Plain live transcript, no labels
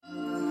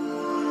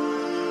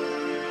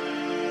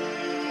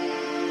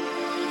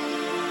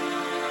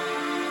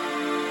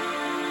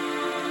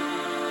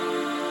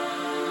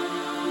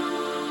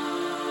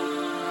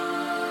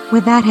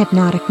With that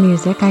hypnotic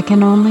music, I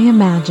can only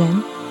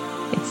imagine.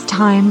 It's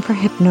time for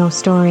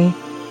Hypnostory.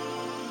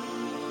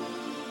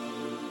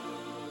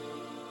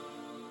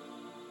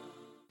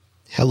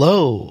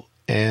 Hello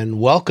and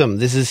welcome.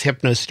 This is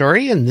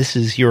Hypnostory, and this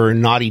is your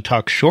Naughty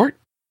Talk short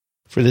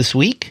for this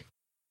week.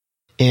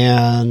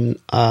 And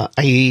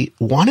I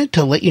wanted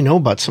to let you know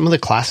about some of the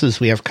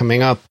classes we have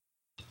coming up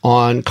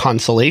on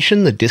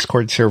Constellation, the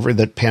Discord server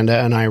that Panda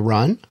and I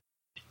run.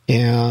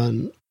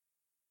 And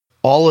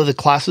all of the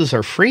classes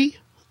are free.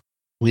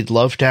 We'd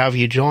love to have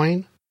you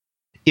join.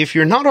 If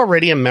you're not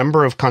already a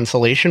member of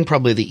Constellation,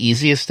 probably the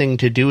easiest thing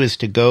to do is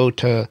to go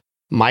to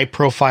my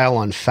profile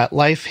on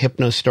FetLife,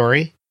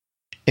 Hypnostory,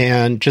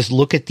 and just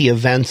look at the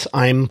events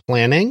I'm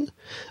planning.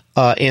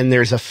 And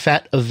there's a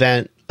FET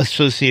event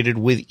associated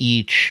with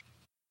each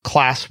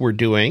class we're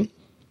doing.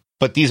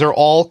 But these are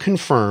all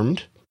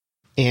confirmed,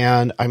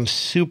 and I'm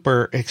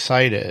super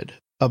excited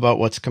about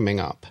what's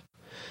coming up.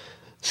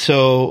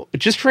 So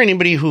just for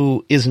anybody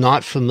who is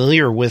not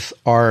familiar with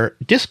our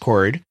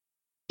Discord,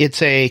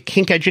 it's a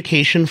kink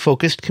education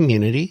focused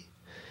community,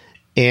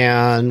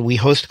 and we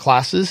host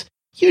classes,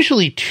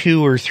 usually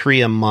 2 or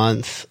 3 a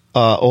month,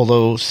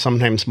 although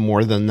sometimes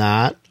more than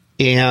that.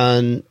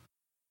 And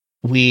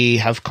we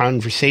have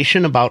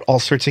conversation about all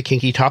sorts of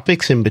kinky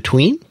topics in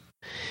between.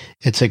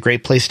 It's a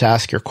great place to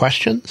ask your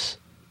questions,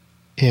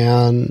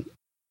 and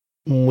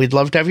we'd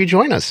love to have you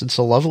join us. It's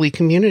a lovely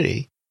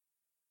community.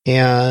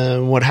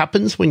 And what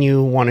happens when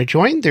you want to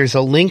join, there's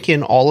a link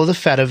in all of the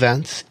FET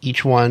events.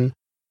 Each one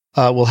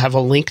will have a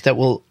link that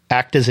will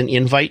act as an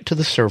invite to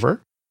the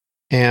server.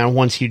 And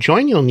once you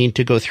join, you'll need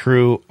to go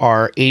through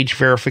our age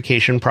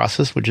verification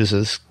process, which is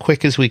as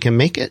quick as we can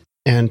make it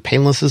and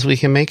painless as we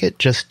can make it,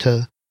 just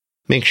to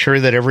make sure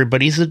that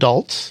everybody's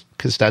adults,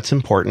 because that's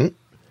important.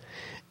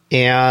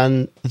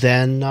 And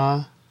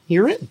then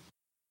you're in.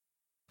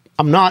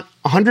 I'm not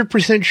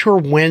 100% sure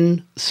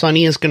when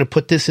Sunny is going to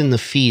put this in the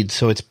feed,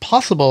 so it's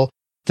possible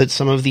that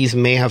some of these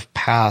may have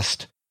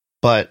passed,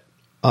 but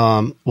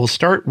we'll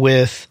start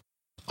with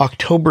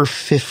October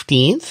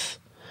 15th.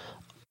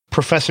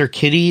 Professor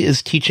Kitty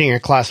is teaching a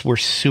class we're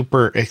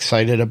super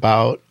excited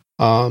about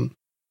that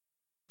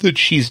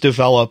she's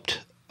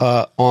developed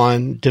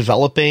on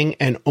developing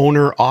an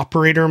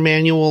owner-operator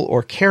manual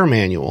or care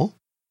manual.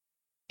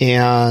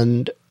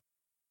 And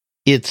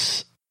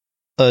it's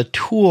a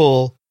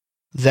tool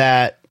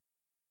that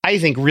I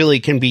think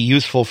really can be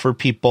useful for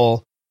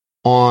people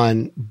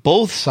on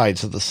both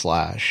sides of the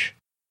slash,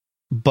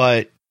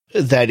 but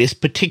that is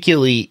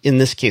particularly, in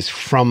this case,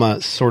 from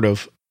a sort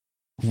of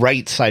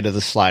right side of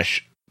the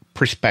slash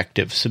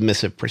perspective,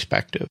 submissive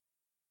perspective.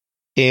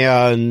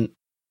 And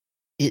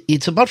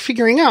it's about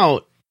figuring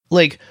out,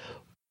 like,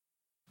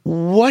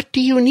 what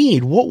do you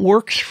need? What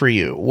works for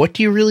you? What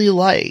do you really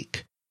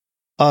like?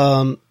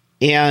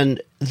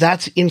 And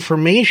that's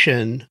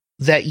information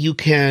that you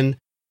can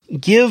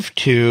give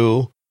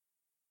to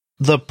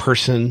the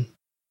person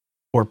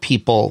or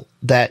people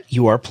that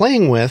you are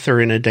playing with or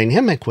in a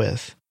dynamic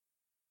with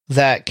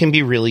that can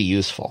be really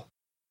useful.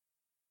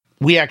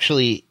 We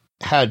actually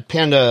had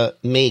Panda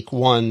make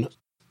one,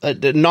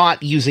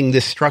 not using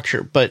this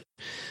structure, but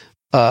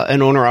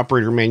an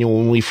owner-operator manual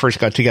when we first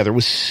got together. It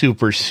was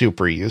super,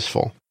 super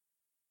useful.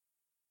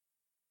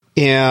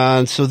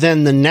 And so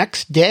then the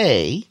next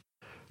day,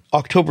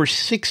 October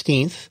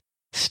 16th,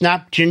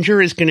 Snap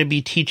Ginger is going to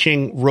be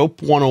teaching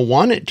Rope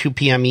 101 at 2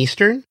 p.m.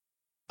 Eastern.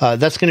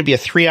 That's going to be a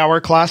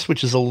 3-hour class,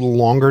 which is a little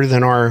longer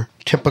than our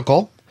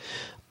typical.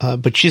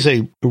 But she's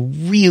a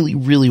really,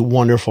 really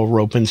wonderful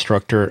rope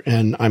instructor,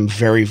 and I'm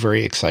very,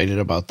 very excited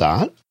about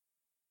that.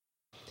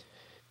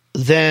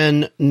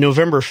 Then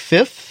November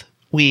 5th,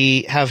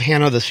 we have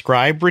Hannah the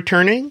Scribe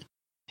returning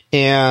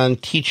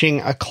and teaching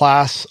a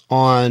class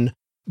on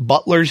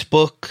Butler's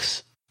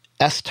books,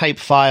 S-type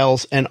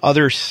files, and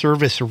other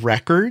service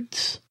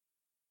records,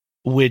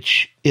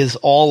 which is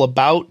all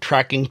about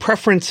tracking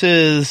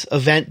preferences,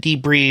 event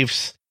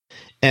debriefs,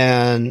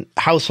 and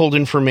household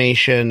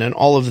information, and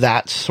all of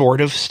that sort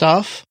of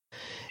stuff.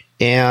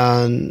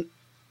 And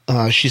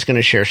she's going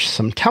to share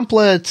some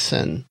templates,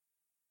 and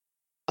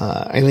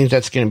I think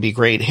that's going to be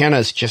great.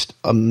 Hannah's just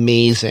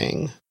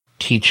amazing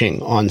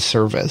teaching on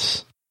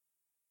service.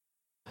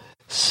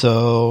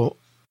 So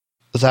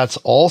that's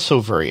also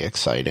very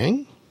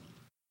exciting.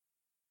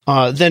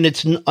 Then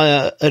it's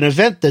an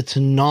event that's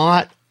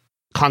not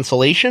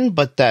Constellation,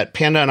 but that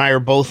Panda and I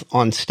are both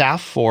on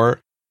staff for.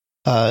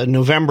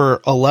 November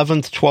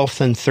 11th,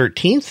 12th, and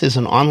 13th is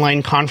an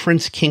online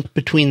conference, Kink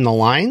Between the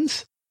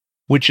Lines,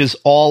 which is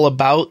all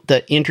about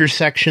the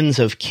intersections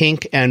of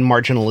kink and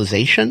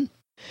marginalization.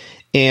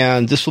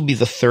 And this will be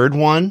the third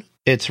one.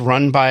 It's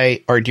run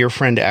by our dear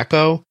friend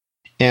Echo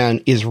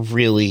and is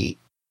really,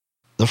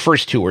 the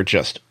first two are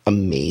just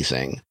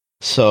amazing.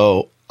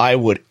 So I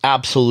would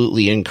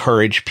absolutely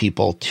encourage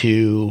people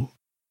to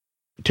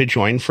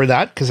join for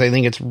that, because I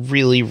think it's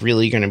really,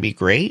 really going to be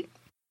great.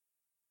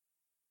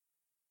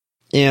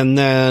 And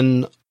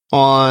then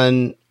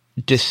on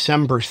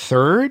December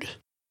 3rd,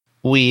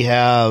 we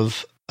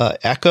have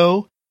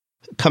Echo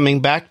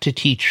coming back to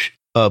teach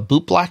a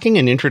bootblacking,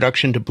 an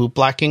introduction to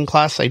bootblacking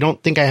class. I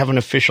don't think I have an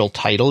official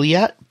title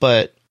yet,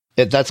 but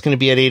that's going to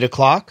be at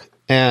 8:00.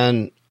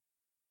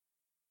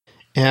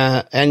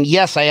 And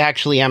yes, I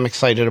actually am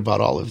excited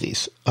about all of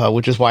these,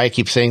 which is why I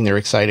keep saying they're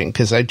exciting,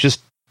 because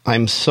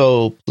I'm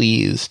so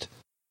pleased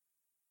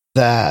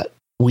that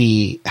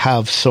we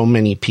have so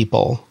many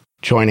people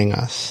joining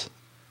us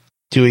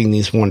doing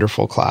these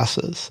wonderful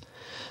classes.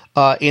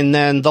 And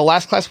then the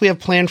last class we have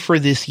planned for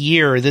this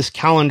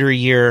calendar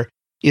year,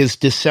 is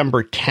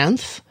December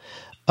 10th.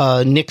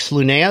 Nix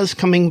Lunea is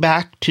coming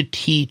back to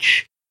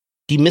teach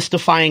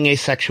Demystifying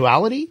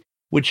Asexuality,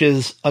 which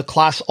is a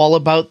class all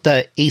about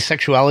the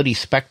asexuality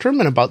spectrum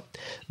and about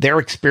their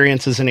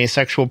experience as an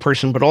asexual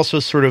person, but also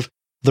sort of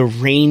the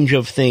range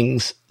of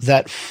things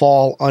that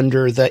fall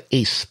under the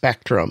ace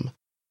spectrum,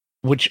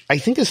 which I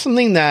think is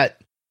something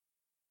that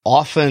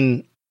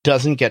often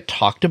doesn't get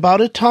talked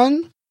about a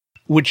ton,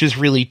 which is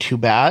really too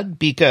bad,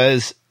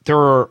 because there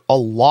are a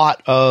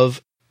lot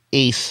of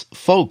ace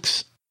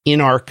folks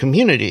in our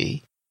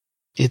community.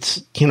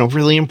 It's,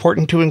 really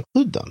important to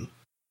include them.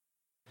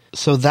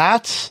 So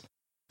that's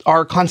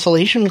our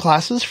consolation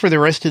classes for the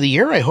rest of the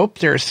year. I hope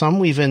there are some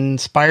we've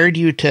inspired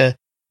you to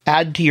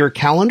add to your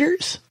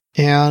calendars,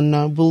 and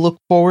we'll look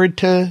forward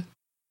to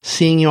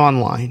seeing you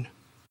online.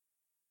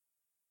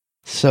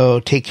 So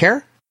take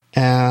care,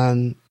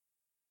 and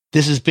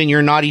this has been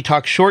your Naughty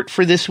Talk Short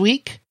for this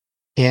week,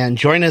 and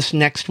join us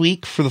next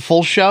week for the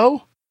full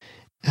show,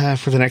 and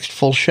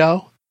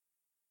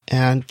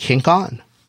kink on.